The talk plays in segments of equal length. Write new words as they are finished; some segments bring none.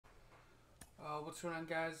What's going on,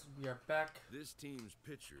 guys? We are back. This team's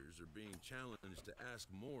pitchers are being challenged to ask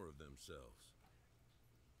more of themselves.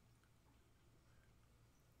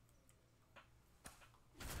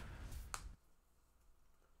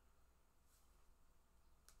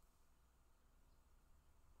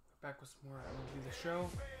 Back with some more MLB The Show.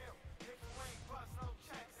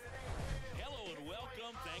 Hello and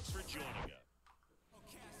welcome. Thanks for joining us.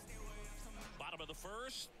 Bottom of the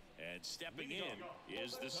first, and stepping in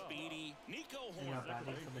is the speedy Nico Now Horner.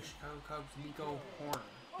 batting for the Chicago Cubs, Nico Horner.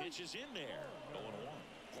 Pitches in there, 0-1.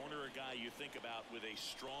 Horner, a guy you think about with a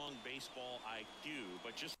strong baseball IQ,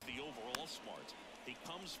 but just the overall smarts. He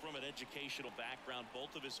comes from an educational background.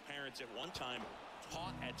 Both of his parents at one time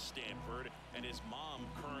taught at Stanford, and his mom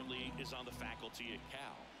currently is on the faculty at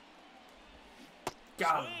Cal.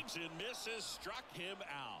 Got him. Swings and misses, struck him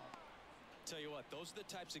out. Tell you what, those are the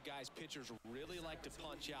types of guys pitchers really like to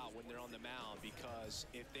punch out when they're on the mound, because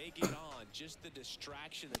if they get on, just the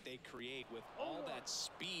distraction that they create with all that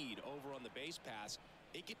speed over on the base pass,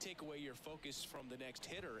 it could take away your focus from the next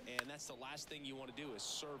hitter, and that's the last thing you want to do is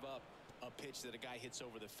serve up a pitch that a guy hits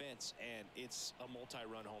over the fence, and it's a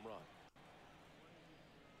multi-run home run.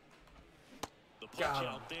 The punch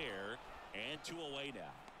out there, and 2 away now.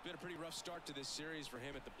 Been a pretty rough start to this series for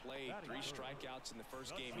him at the plate. 3 strikeouts in the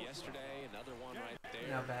first game yesterday, another one right there.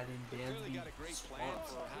 Now batting Clearly Dansby got a great plan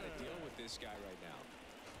Swanson. for how to deal with this guy right now.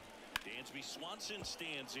 Dansby Swanson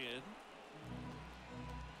stands in.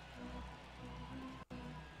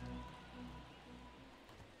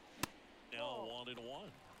 Now 1-1.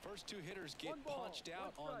 First 2 hitters get punched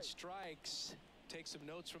out on strikes. Take some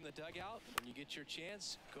notes from the dugout. When you get your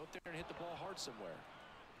chance, go up there and hit the ball hard somewhere.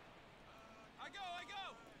 I go.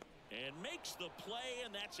 And makes the play,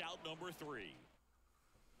 and that's out number 3.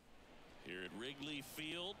 Here at Wrigley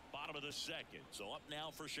Field, bottom of the second. So up now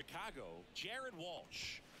for Chicago, Jared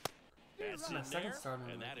Walsh. That's in there,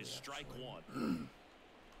 and that is strike 1.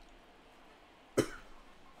 And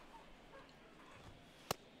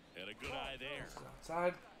a good eye there.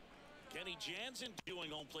 Outside. Kenny Jansen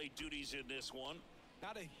doing home plate duties in this one.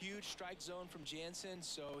 Not a huge strike zone from Jansen,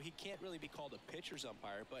 so he can't really be called a pitcher's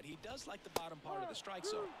umpire, but he does like the bottom part of the strike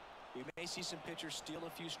zone. We may see some pitchers steal a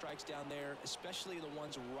few strikes down there, especially the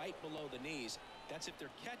ones right below the knees. That's if their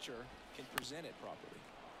catcher can present it properly.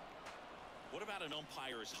 What about an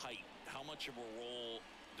umpire's height? How much of a role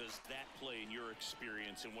does that play in your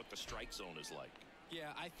experience and what the strike zone is like?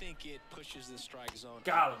 Yeah, I think it pushes the strike zone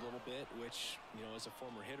Got up him. a little bit, which, you know, as a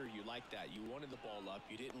former hitter, you like that. You wanted the ball up.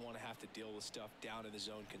 You didn't want to have to deal with stuff down in the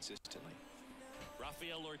zone consistently.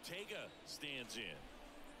 Rafael Ortega stands in.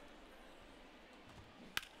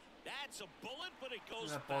 That's a bullet, but it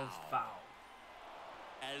goes That ball's foul.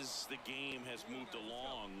 As the game has moved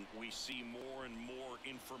along, we see more and more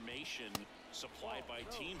information supplied by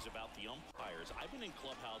teams about the umpires. I've been in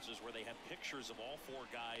clubhouses where they have pictures of all 4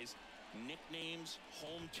 guys, nicknames,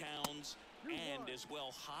 hometowns, and as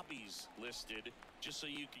well hobbies listed, just so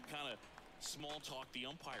you can kind of small talk the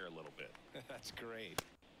umpire a little bit. That's great.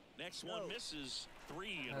 Next one misses,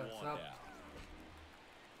 3 and That's 1 up. down.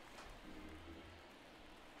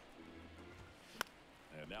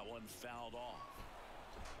 And that one fouled off.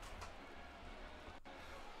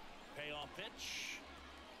 Payoff pitch.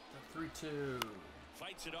 3-2.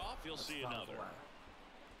 Fights it off. You'll see Foul another. away.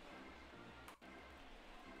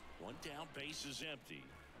 One down, base is empty.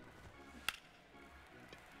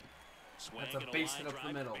 Swing That's a and a base line hit up the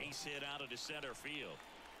drive, middle. base hit out of the center field.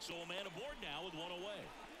 So a man aboard now with 1 away.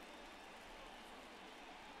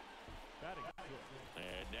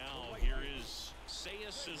 And now here is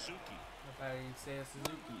Seiya Suzuki. Batting Seiya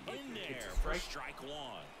Suzuki. In Gets there a for strike. strike 1.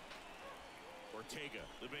 Ortega,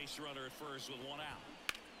 the base runner at first with 1 out.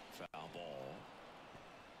 Foul ball.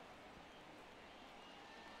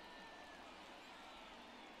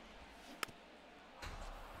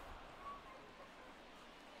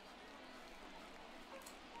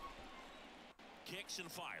 Kicks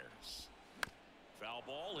and fires. Foul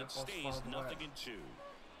ball. That It ball's stays fouled away. 0-2.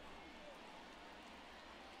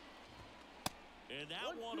 And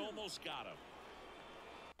that one almost got him.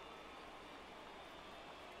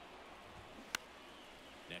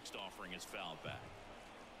 Next offering is fouled back.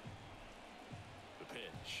 The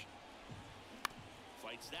pitch.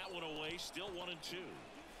 Fights that one away. Still 1-2.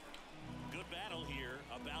 Good battle here.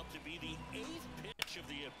 About to be the 8th pitch of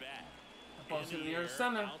the at-bat. That ball's In in the the air air,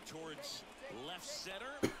 center. out towards left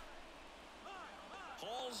center.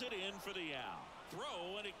 Hauls it in for the out.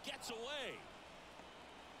 Throw, and it gets away.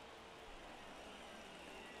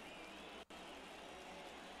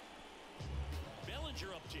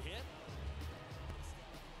 Bellinger up to hit.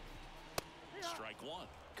 Strike one.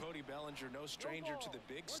 Cody Bellinger, no stranger to the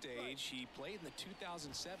big stage. He played in the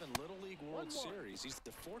 2007 Little League World Series. He's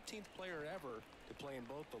the 14th player ever to play in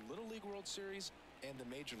both the Little League World Series and the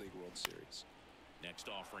Major League World Series. Next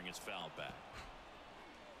offering is foul back.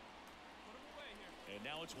 And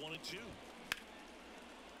now it's 1-2.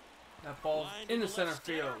 That ball's in the center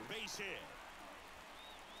field. Base hit.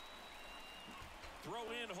 Throw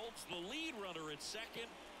in holds the lead runner at second.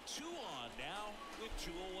 2 on now with 2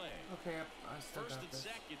 away. Okay, I still First got and this.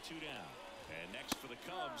 second, 2 down. And next for the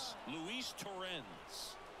Cubs, Luis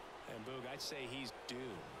Torrens. And Boog, I'd say he's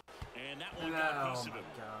due. And that one got a Oh piece of my him.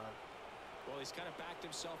 God. Well, he's kind of backed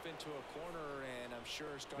himself into a corner, and I'm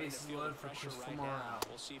sure starting Bases to feel the loaded for pressure Christopher right Morel. now.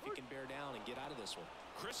 We'll see if he can bear down and get out of this one.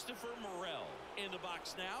 Christopher Morel in the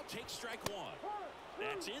box now. Takes strike one.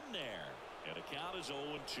 That's in there. And the count is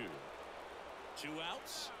 0-2. 2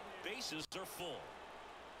 outs. Bases are full.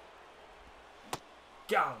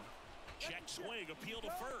 Got him. Check swing. Appeal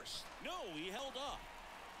to first. No, he held up.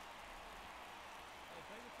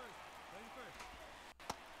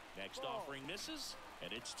 Next offering misses,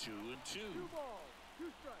 and it's 2-2.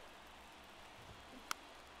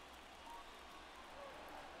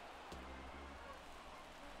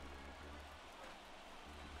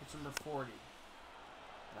 Pitch number 40.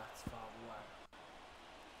 That's foul away.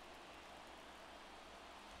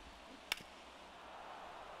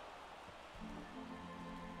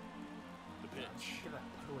 The pitch. Look at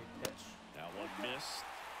that two-way pitch. That one missed.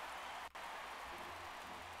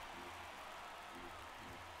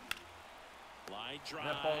 Line drive.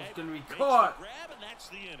 That ball's gonna be Makes the caught. grab, and that's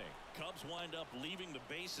the inning. Cubs wind up leaving the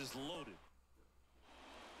bases loaded.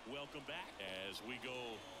 Welcome back as we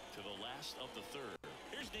go to the last of the third.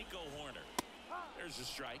 Here's Nico Horner. There's a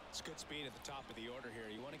strike. It's good speed at the top of the order here.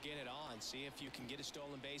 You want to get it on, see if you can get a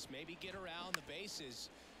stolen base, maybe get around the bases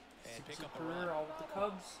and pick up a run. All with the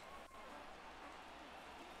Cubs.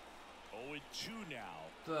 0-2 now.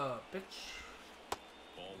 The pitch.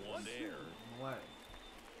 Ball one there. Away.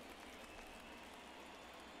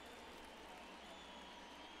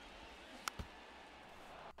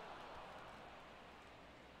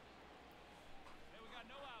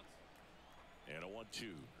 And a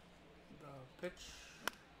 1-2. The pitch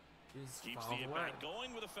is Keeps fouled the away. at-bat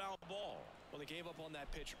going with a foul ball. Well, they gave up on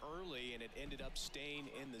that pitch early, and it ended up staying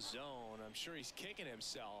in the zone. I'm sure he's kicking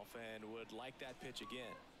himself and would like that pitch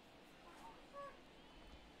again.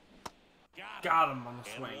 Got him on the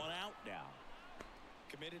And swing. 1 out now.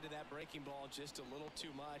 Committed to that breaking ball just a little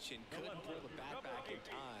too much and couldn't pull the bat back in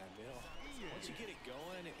time. You know, once you get it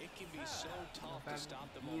going, it can be so tough to stop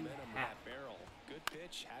the momentum of that barrel. Good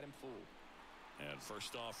pitch, had him fooled. And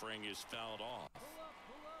first offering is fouled off.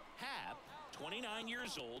 Happ, 29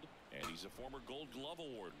 years old, and he's a former Gold Glove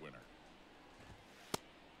Award winner.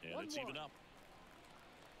 And it's even up.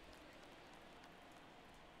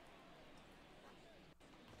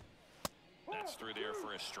 That's through there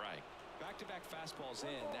for a strike. Back-to-back fastballs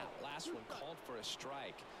in. That last one called for a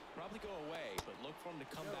strike. Probably go away, but look for him to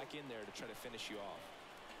come back in there to try to finish you off.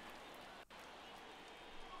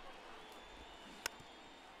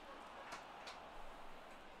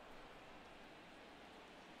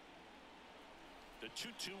 The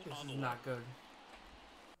 2-2 This on the is line. not good.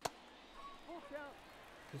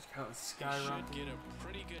 His count is He skyrocketing. should get a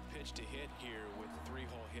pretty good pitch to hit here with the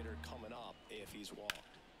 3-hole hitter coming up if he's walked.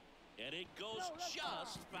 And it goes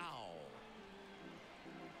just foul.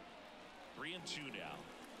 3-2 now.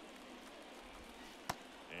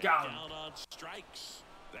 And Got him. down on strikes.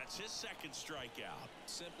 That's his second strikeout.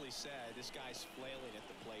 Simply said, this guy's flailing at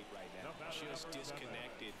the plate right now. Just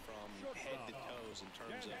disconnected from head to toes in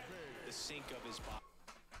terms of the sink of his body.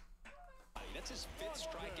 That's his 5th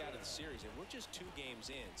strikeout of the series, and we're just 2 games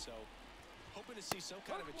in. So hoping to see some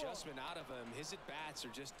kind of adjustment out of him. His at-bats are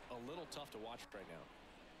just a little tough to watch right now.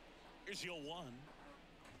 Here's the 0-1.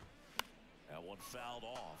 That one fouled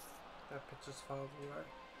off. That pitch is fouled away.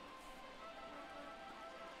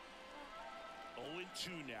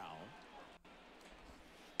 0-2 now.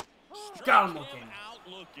 Got him Struck looking. out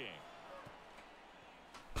looking.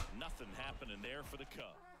 Nothing happening there for the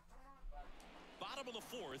Cubs. Bottom of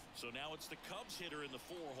the 4th, so now it's the Cubs hitter in the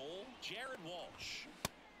 4-hole, Jared Walsh.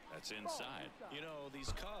 That's inside. You know,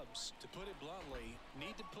 these Cubs, to put it bluntly,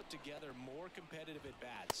 need to put together more competitive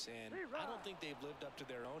at-bats, and I don't think they've lived up to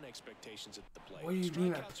their own expectations at the plate. What do you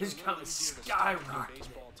mean? Strikeouts His are a count little is easier to stop in skyrocketing.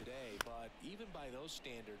 baseball today, but even by those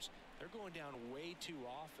standards, they're going down way too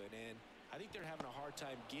often, and I think they're having a hard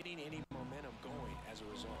time getting any momentum going as a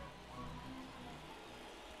result.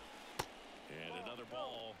 And another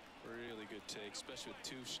ball. Really good take, especially with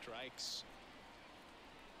 2 strikes.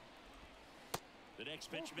 The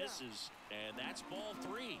next pitch misses, and that's ball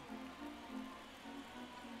 3.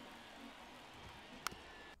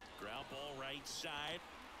 right side.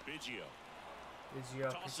 Biggio. Biggio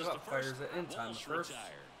picks it up, fires it in time. First.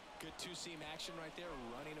 Retired. Good two-seam action right there,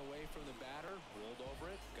 running away from the batter, rolled over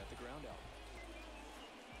it, got the ground out.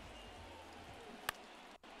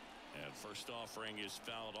 And first offering is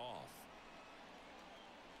fouled off.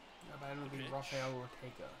 No, but I don't think Rafael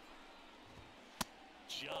Ortega.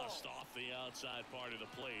 Just off the outside part of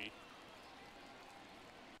the plate.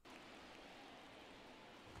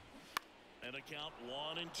 And a count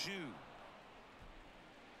 1-2.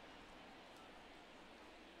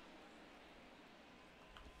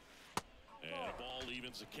 And a ball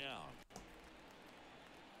evens the count.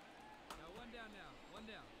 Now one down now. One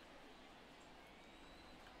down.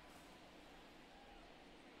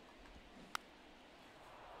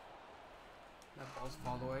 That ball's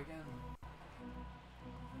fouled away again.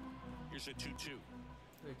 Here's a 2-2.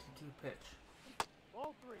 2-2 pitch.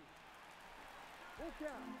 Ball 3. Full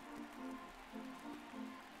count.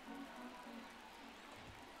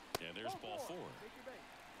 And there's ball 4. Take your base.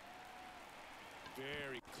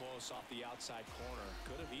 Very close off the outside corner.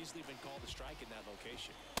 Could have easily been called a strike in that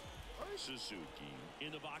location. Suzuki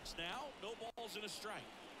in the box now. No balls and a strike.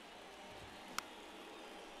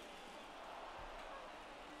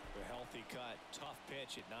 A healthy cut. Tough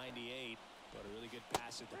pitch at 98. But a really good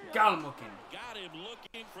pass at the plate. Got him looking. Got him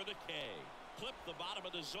looking for the K. Clipped the bottom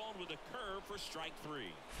of the zone with a curve for strike 3.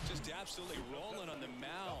 Just absolutely rolling on the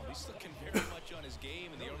mound. He's looking very much on his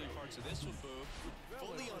game in the early parts of this one, Boo.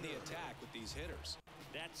 Fully on the attack with these hitters.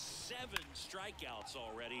 That's 7 strikeouts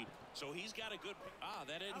already. So he's got a good...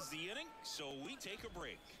 that ends the inning. So we take a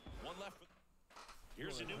break. One left.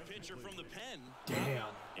 Here's a new pitcher from the pen.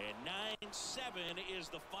 Damn. And 9-7 is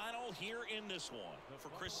the final here in this one. For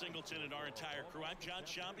Chris Singleton and our entire crew, I'm John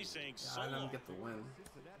Shambi saying so I long. don't get the win.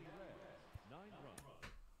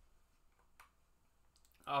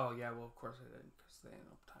 Oh, yeah, well, of course I did, because they ended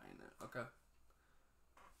up tying it. Okay.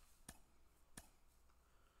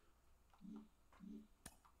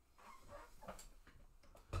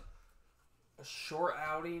 A short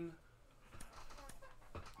outing.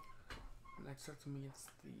 Next up to me, it's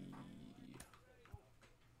the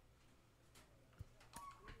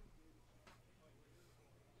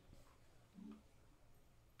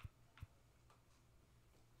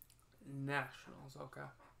Nationals. Okay.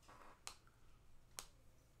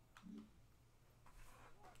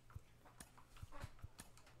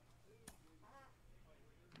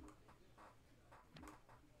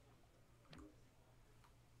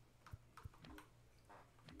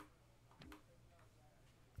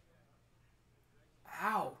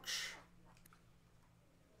 Ouch.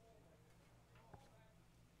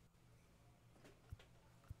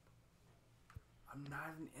 I'm not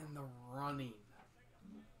even in the running.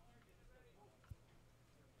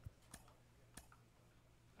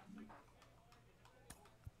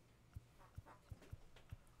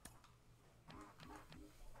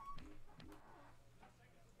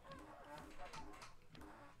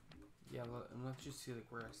 Yeah, let's just see like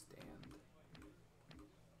where I stand.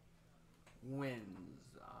 Wins,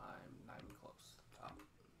 I'm not even close. Top.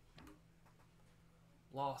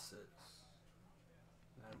 Losses,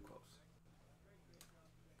 not even close.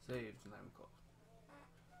 Saves, not even close.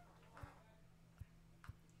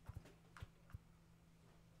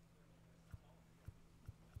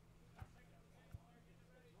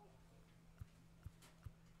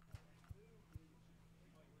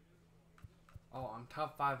 Oh, I'm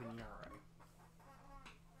top 5 in ERA.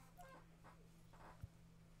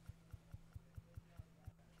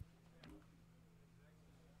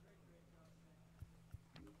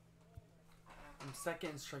 I'm second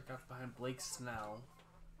in strikeouts behind Blake Snell.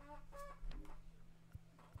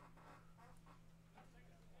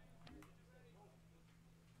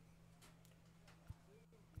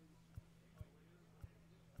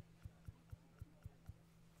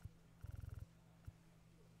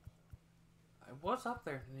 I was up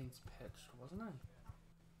there in innings pitched, wasn't I?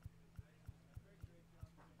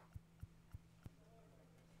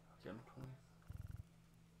 Okay, I'm 20.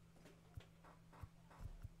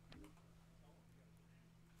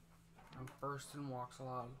 I'm first in walks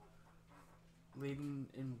allowed, leading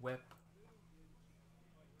in whip.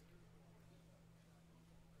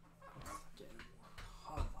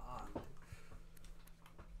 Come on.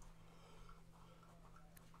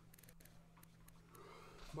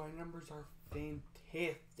 My numbers are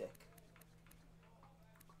fantastic.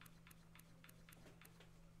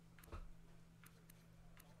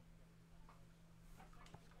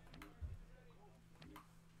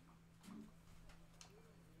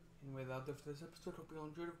 Anyway, that's it for this episode. Hope you all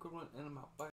enjoyed it. Good one, and I'm out. Bye.